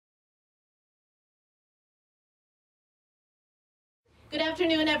Good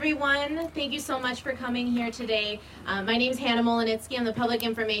afternoon, everyone. Thank you so much for coming here today. My name is Hannah Molinitsky. I'm the Public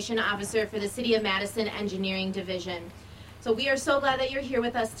Information Officer for the City of Madison Engineering Division. So we are so glad that you're here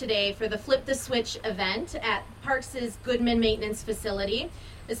with us today for the Flip the Switch event at Parks' Goodman Maintenance Facility.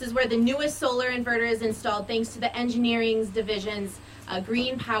 This is where the newest solar inverter is installed thanks to the Engineering Division's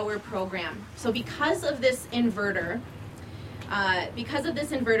GreenPower Program. So because of this inverter,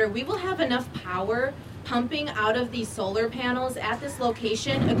 we will have enough power pumping out of these solar panels at this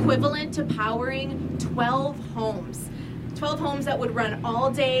location equivalent to powering 12 homes. 12 homes that would run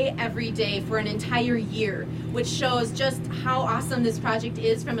all day, every day for an entire year, which shows just how awesome this project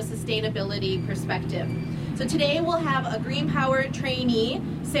is from a sustainability perspective. So today we'll have a GreenPower trainee,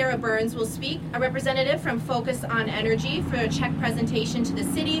 Sarah Burns, will speak, a representative from Focus on Energy for a check presentation to the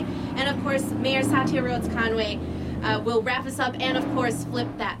city, and of course Mayor Satya Rhodes-Conway will wrap us up and of course flip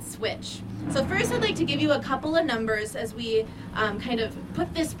that switch. So first I'd like to give you a couple of numbers as we kind of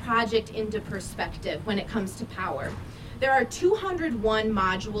put this project into perspective when it comes to power. There are 201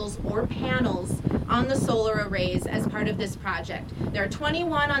 modules or panels on the solar arrays as part of this project. There are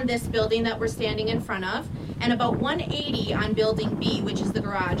 21 on this building that we're standing in front of, and about 180 on building B, which is the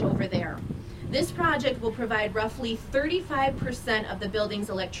garage over there. This project will provide roughly 35% of the building's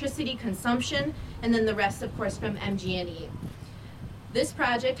electricity consumption, and then the rest, of course, from MG&E. This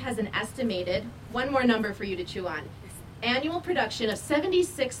project has an estimated, one more number for you to chew on, annual production of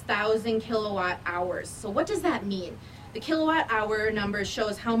 76,000 kilowatt hours. So what does that mean? The kilowatt hour number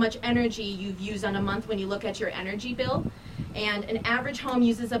shows how much energy you've used on a month when you look at your energy bill. And an average home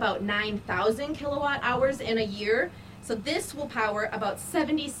uses about 9,000 kilowatt hours in a year. So this will power about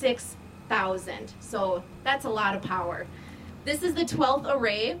 76,000. So that's a lot of power. This is the 12th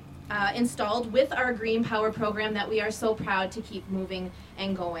array installed with our GreenPower program that we are so proud to keep moving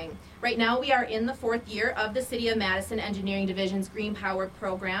and going. Right now we are in the 4th year of the City of Madison Engineering Division's GreenPower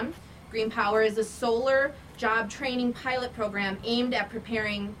program. GreenPower is a solar job training pilot program aimed at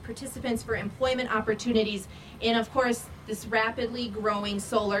preparing participants for employment opportunities in, of course, this rapidly growing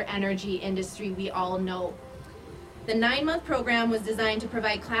solar energy industry we all know. The 9-month program was designed to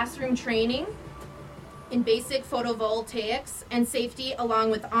provide classroom training in basic photovoltaics and safety,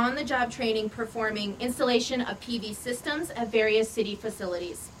 along with on-the-job training performing installation of PV systems at various city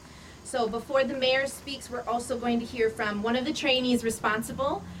facilities. So before the mayor speaks, we're also going to hear from one of the trainees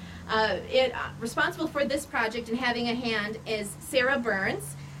responsible for this project and having a hand is Sarah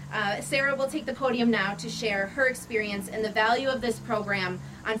Burns. Sarah will take the podium now to share her experience and the value of this program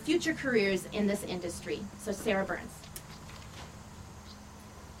on future careers in this industry. So Sarah Burns.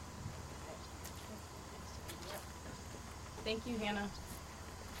 Thank you, Hannah.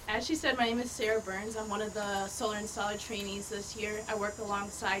 As she said, my name is Sarah Burns. I'm one of the solar installer trainees this year. I work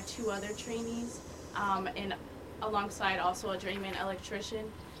alongside 2 other trainees and alongside also a journeyman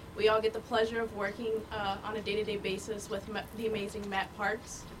electrician. We all get the pleasure of working on a day-to-day basis with the amazing Matt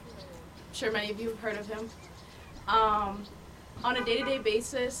Parks. I'm sure many of you have heard of him. On a day-to-day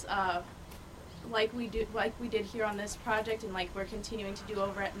basis, like we did here on this project and like we're continuing to do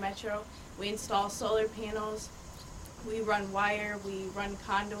over at Metro, we install solar panels, we run wire, we run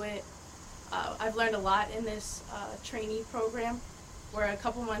conduit. I've learned a lot in this trainee program. We're a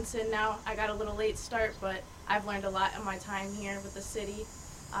couple months in now. I got a little late start, but I've learned a lot in my time here with the city.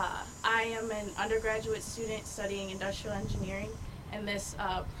 I am an undergraduate student studying industrial engineering, and this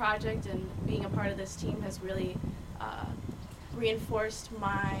project and being a part of this team has really reinforced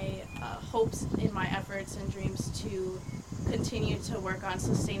my hopes in my efforts and dreams to continue to work on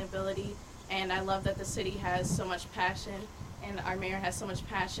sustainability. And I love that the city has so much passion and our mayor has so much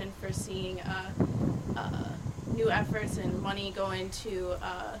passion for seeing new efforts and money go into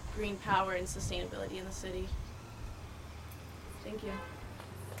green power and sustainability in the city. Thank you.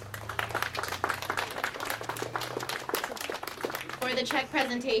 For the check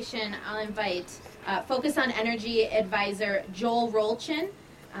presentation, I'll invite Focus on Energy Advisor Joel Rolchin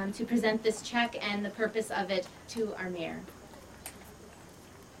to present this check and the purpose of it to our mayor.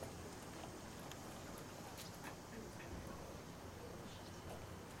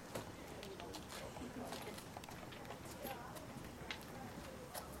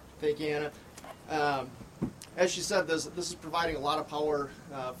 Thank you, Anna. As she said, this is providing a lot of power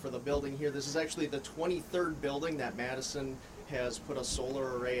for the building here. This is actually the 23rd building that Madison has put a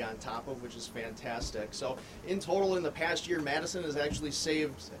solar array on top of, which is fantastic. So in total, in the past year, Madison has actually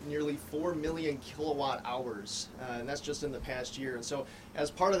saved nearly 4 million kilowatt hours, and that's just in the past year. And so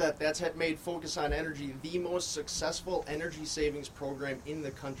as part of that, that's made Focus on Energy the most successful energy savings program in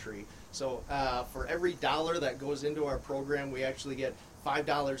the country. So for every dollar that goes into our program, we actually get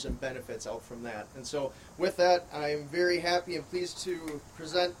 $5 in benefits out from that. And so with that, I'm very happy and pleased to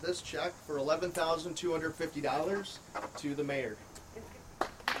present this check for $11,250 to the mayor.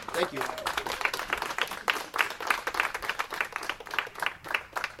 Thank you.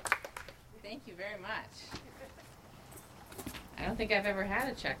 Thank you very much. I don't think I've ever had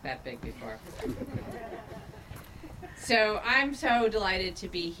a check that big before. So I'm so delighted to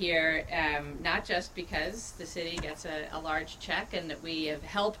be here, not just because the city gets a large check and that we have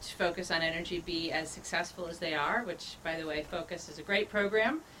helped Focus on Energy be as successful as they are, which, by the way, Focus is a great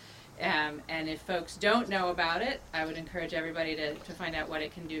program. And if folks don't know about it, I would encourage everybody to find out what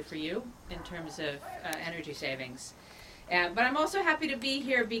it can do for you in terms of energy savings. But I'm also happy to be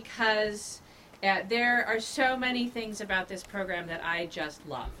here because there are so many things about this program that I just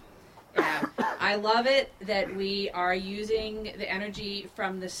love. I love it that we are using the energy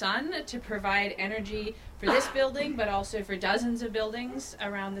from the sun to provide energy for this building, but also for dozens of buildings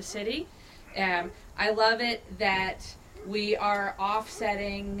around the city. I love it that we are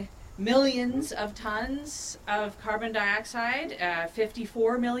offsetting millions of tons of carbon dioxide,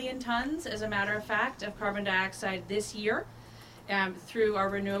 54 million tons, as a matter of fact, of carbon dioxide this year through our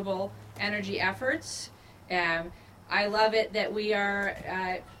renewable energy efforts. I love it that we are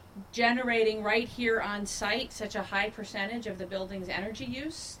generating right here on site such a high percentage of the building's energy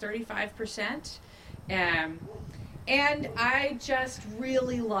use, 35%. And I just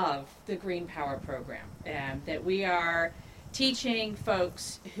really love the GreenPower Program, that we are teaching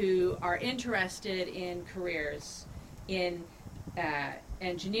folks who are interested in careers in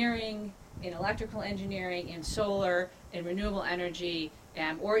engineering, in electrical engineering, in solar, in renewable energy,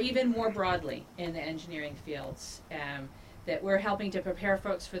 or even more broadly in the engineering fields. That we're helping to prepare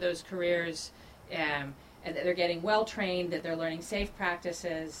folks for those careers, and that they're getting well trained, that they're learning safe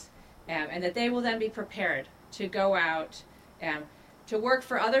practices, and that they will then be prepared to go out to work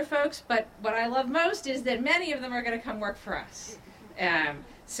for other folks. But what I love most is that many of them are going to come work for us.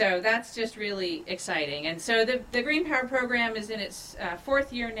 So that's just really exciting. And so the GreenPower Program is in its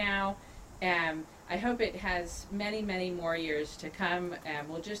fourth year now. I hope it has many, many more years to come.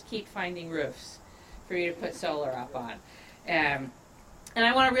 We'll just keep finding roofs for you to put solar up on. And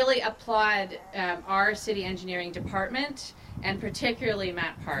I want to really applaud our city engineering department, and particularly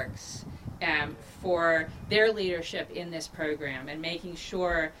Matt Parks, for their leadership in this program and making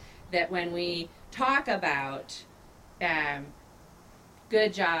sure that when we talk about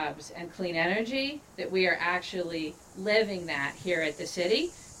good jobs and clean energy, that we are actually living that here at the city.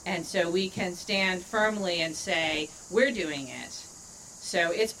 And so we can stand firmly and say, we're doing it.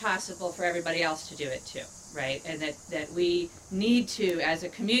 So it's possible for everybody else to do it too. Right, and that we need to, as a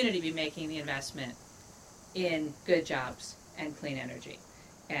community, be making the investment in good jobs and clean energy.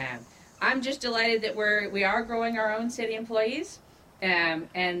 I'm just delighted that we are growing our own city employees, and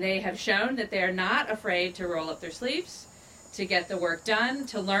they have shown that they are not afraid to roll up their sleeves, to get the work done,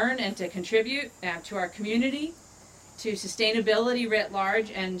 to learn and to contribute to our community, to sustainability writ large,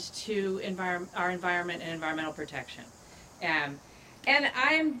 and to our environment and environmental protection. And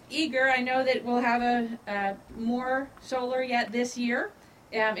I'm eager. I know that we'll have more solar yet this year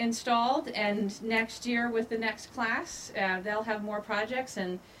installed, and next year with the next class, they'll have more projects,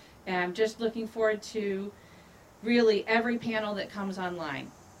 and just looking forward to really every panel that comes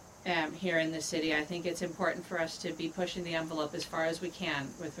online here in the city. I think it's important for us to be pushing the envelope as far as we can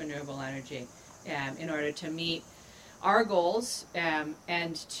with renewable energy in order to meet our goals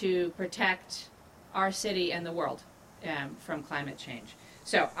and to protect our city and the world from climate change.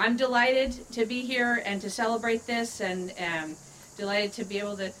 So I'm delighted to be here and to celebrate this, and delighted to be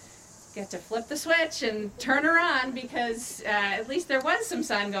able to get to flip the switch and turn her on, because at least there was some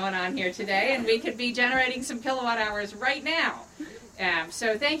sun going on here today, and we could be generating some kilowatt hours right now.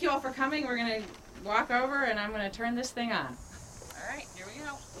 So thank you all for coming. We're going to walk over, and I'm going to turn this thing on. All right, here we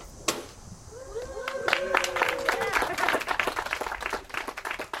go.